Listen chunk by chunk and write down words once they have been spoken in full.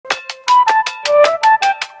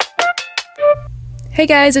Hey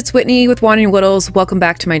guys, it's Whitney with Wandering Whittles. Welcome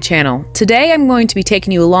back to my channel. Today I'm going to be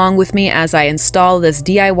taking you along with me as I install this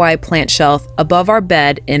DIY plant shelf above our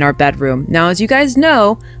bed in our bedroom. Now, as you guys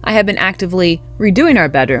know, I have been actively redoing our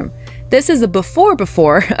bedroom. This is the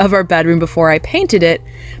before of our bedroom before I painted it,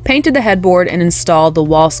 painted the headboard, and installed the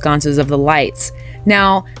wall sconces of the lights.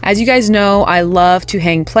 Now, as you guys know, I love to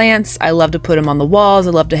hang plants. I love to put them on the walls. I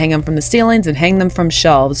love to hang them from the ceilings and hang them from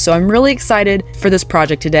shelves. So I'm really excited for this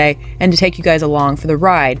project today and to take you guys along for the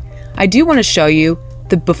ride. I do want to show you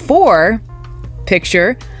the before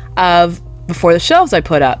picture of before the shelves I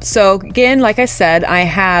put up. So again, like I said, I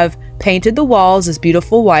have painted the walls this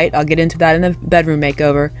beautiful white. I'll get into that in the bedroom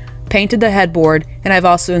makeover. Painted the headboard, and I've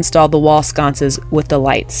also installed the wall sconces with the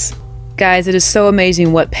lights. Guys, it is so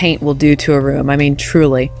amazing what paint will do to a room. I mean,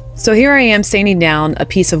 truly. So here I am sanding down a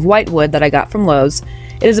piece of white wood that I got from Lowe's.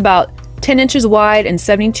 It is about 10 inches wide and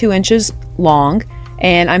 72 inches long,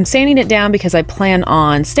 and I'm sanding it down because I plan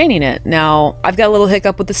on staining it. Now, I've got a little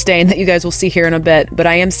hiccup with the stain that you guys will see here in a bit, but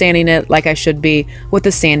I am sanding it like I should be with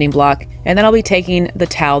the sanding block, and then I'll be taking the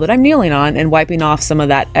towel that I'm kneeling on and wiping off some of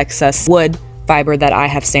that excess wood fiber that I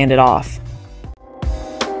have sanded off.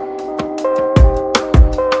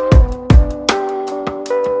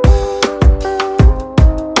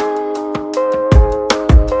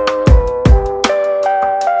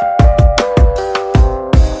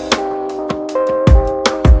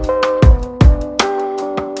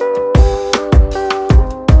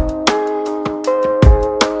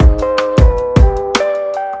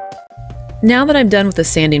 Now that I'm done with the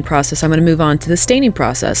sanding process, I'm going to move on to the staining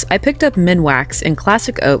process. I picked up Minwax in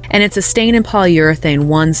Classic Oak, and it's a stain and polyurethane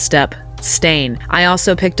one-step stain. I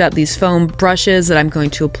also picked up these foam brushes that I'm going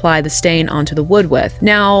to apply the stain onto the wood with.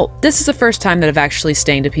 Now, this is the first time that I've actually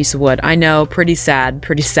stained a piece of wood. I know, pretty sad.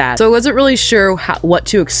 So I wasn't really sure what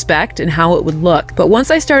to expect and how it would look. But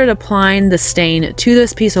once I started applying the stain to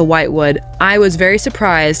this piece of white wood, I was very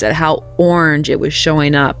surprised at how orange it was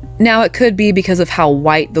showing up. Now, it could be because of how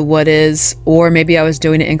white the wood is, or maybe I was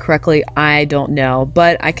doing it incorrectly. I don't know,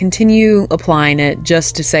 but I continue applying it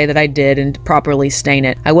just to say that I did and properly stain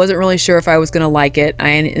it. I wasn't really sure if I was going to like it.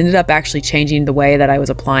 I ended up actually changing the way that I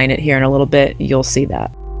was applying it here in a little bit. You'll see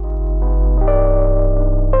that.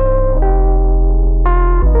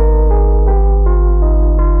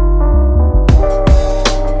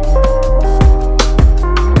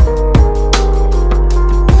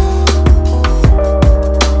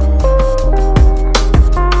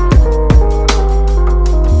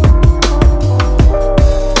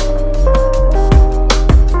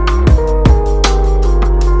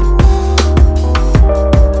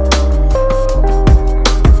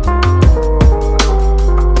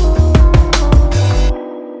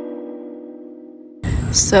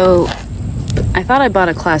 So I thought I bought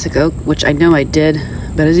a Classic Oak, which I know I did,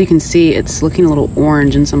 but as you can see, it's looking a little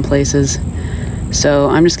orange in some places. So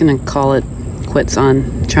I'm just gonna call it quits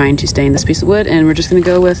on trying to stain this piece of wood, and we're just gonna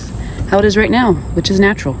go with how it is right now, which is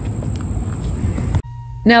natural.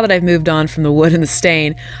 Now that I've moved on from the wood and the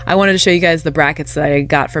stain, I wanted to show you guys the brackets that I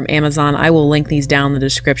got from Amazon. I will link these down in the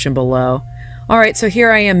description below. Alright, so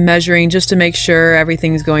here I am measuring just to make sure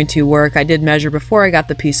everything's going to work. I did measure before I got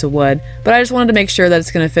the piece of wood, but I just wanted to make sure that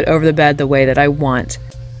it's going to fit over the bed the way that I want.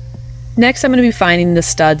 Next, I'm going to be finding the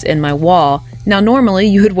studs in my wall. Now, normally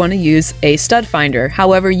you would want to use a stud finder.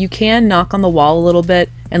 However, you can knock on the wall a little bit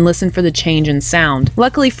and listen for the change in sound.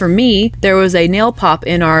 Luckily for me, there was a nail pop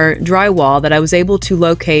in our drywall that I was able to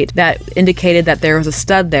locate that indicated that there was a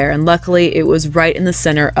stud there, and luckily it was right in the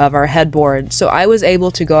center of our headboard. So I was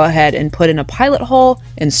able to go ahead and put in a pilot hole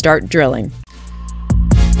and start drilling.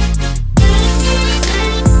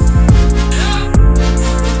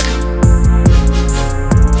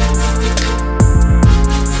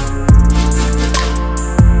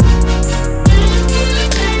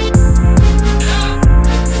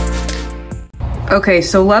 Okay,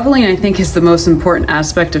 so leveling I think is the most important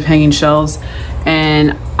aspect of hanging shelves,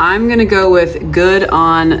 and I'm gonna go with good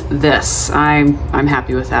on this. I'm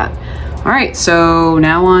happy with that. All right, so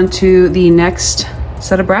now on to the next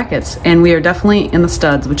set of brackets, and we are definitely in the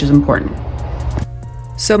studs, which is important.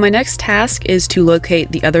 So my next task is to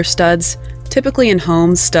locate the other studs. Typically in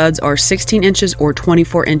homes, studs are 16 inches or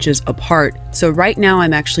 24 inches apart. So right now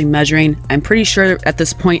I'm actually measuring. I'm pretty sure at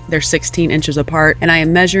this point they're 16 inches apart, and I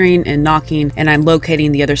am measuring and knocking, and I'm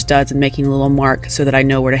locating the other studs and making a little mark so that I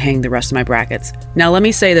know where to hang the rest of my brackets. Now let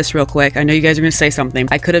me say this real quick. I know you guys are gonna say something.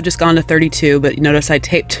 I could have just gone to 32, but notice I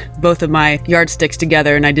taped both of my yardsticks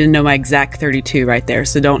together and I didn't know my exact 32 right there,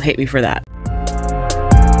 so don't hate me for that.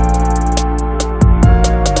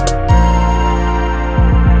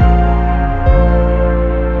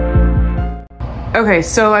 Okay,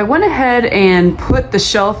 so I went ahead and put the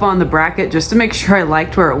shelf on the bracket just to make sure I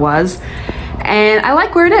liked where it was. And I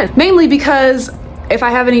like where it is, mainly because if I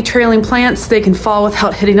have any trailing plants, they can fall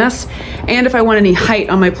without hitting us. And if I want any height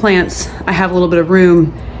on my plants, I have a little bit of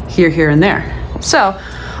room here, here, and there. So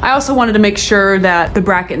I also wanted to make sure that the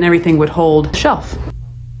bracket and everything would hold the shelf.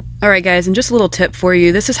 All right, guys, and just a little tip for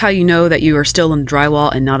you. This is how you know that you are still in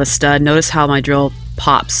drywall and not a stud. Notice how my drill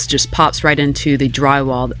just pops right into the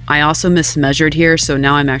drywall. I also mismeasured here, so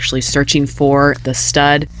now I'm actually searching for the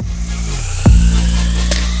stud.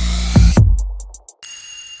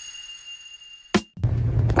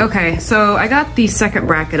 Okay, so I got the second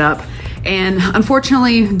bracket up, and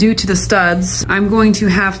unfortunately, due to the studs, I'm going to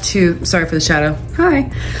have to, sorry for the shadow,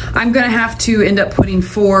 hi. I'm gonna have to end up putting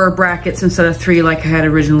 4 brackets instead of 3 like I had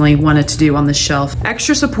originally wanted to do on the shelf.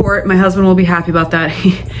 Extra support, my husband will be happy about that.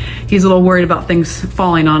 He's a little worried about things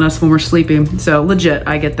falling on us when we're sleeping, so legit,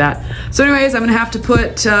 I get that. So anyways, I'm gonna have to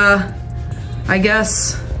put, I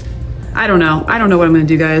guess, I don't know what I'm gonna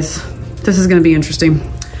do, guys. This is gonna be interesting.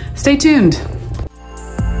 Stay tuned.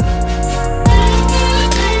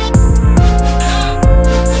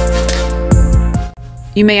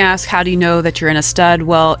 You may ask, how do you know that you're in a stud?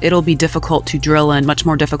 Well, it'll be difficult to drill in, much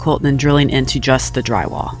more difficult than drilling into just the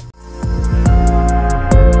drywall.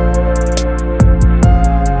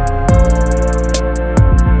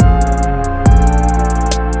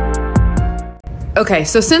 Okay,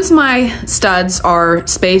 so since my studs are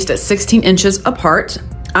spaced at 16 inches apart,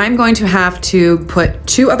 I'm going to have to put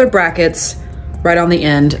 2 other brackets right on the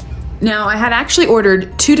end. Now, I had actually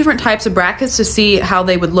ordered 2 different types of brackets to see how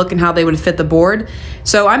they would look and how they would fit the board.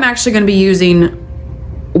 So I'm actually gonna be using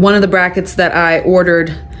one of the brackets that I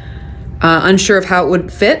ordered, unsure of how it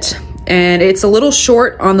would fit. And it's a little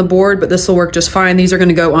short on the board, but this will work just fine. These are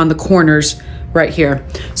gonna go on the corners right here.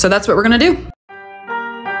 So that's what we're gonna do.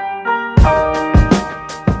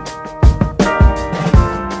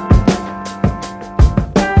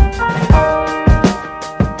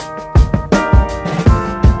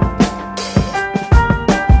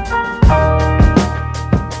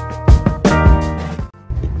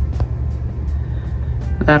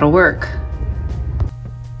 That'll work.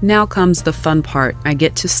 Now comes the fun part. I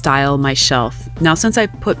get to style my shelf. Now, since I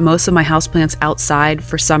put most of my houseplants outside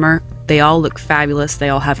for summer, they all look fabulous. They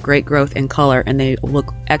all have great growth and color, and they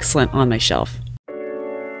look excellent on my shelf.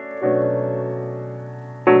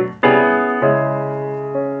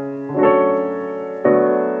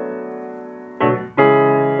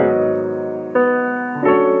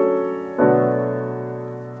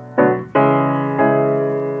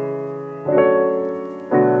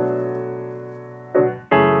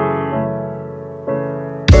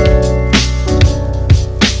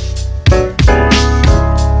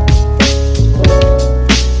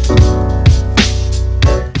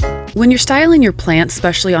 When you're styling your plants,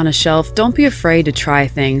 especially on a shelf, don't be afraid to try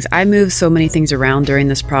things. I moved so many things around during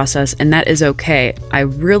this process, and that is okay. I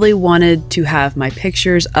really wanted to have my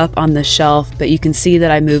pictures up on the shelf, but you can see that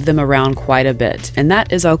I moved them around quite a bit. And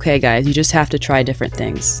that is okay, guys. You just have to try different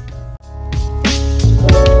things.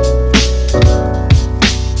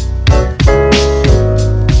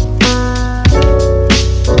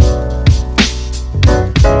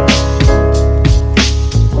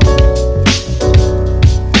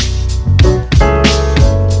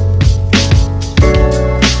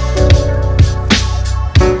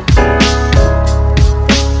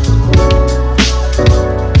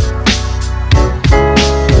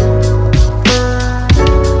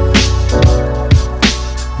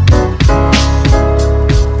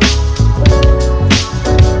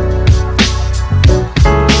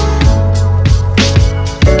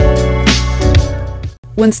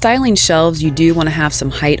 When styling shelves, you do want to have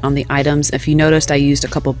some height on the items. If you noticed, I used a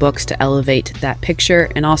couple books to elevate that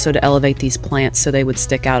picture and also to elevate these plants so they would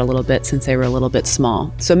stick out a little bit since they were a little bit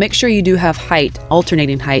small. So make sure you do have height,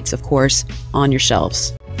 alternating heights, of course, on your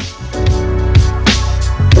shelves.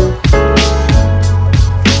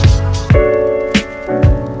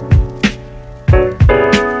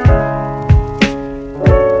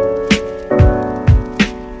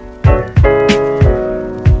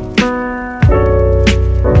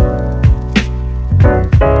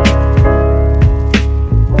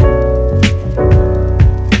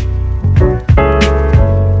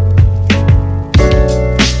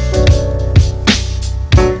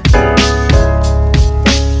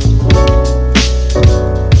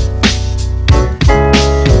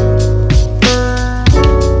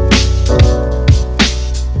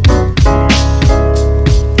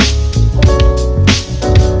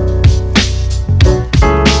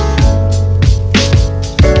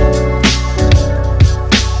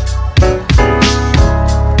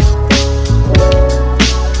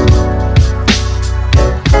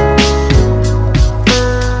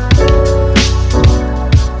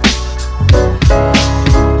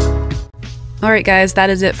 Alright guys, that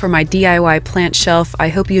is it for my DIY plant shelf. I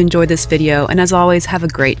hope you enjoyed this video, and as always, have a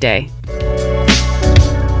great day.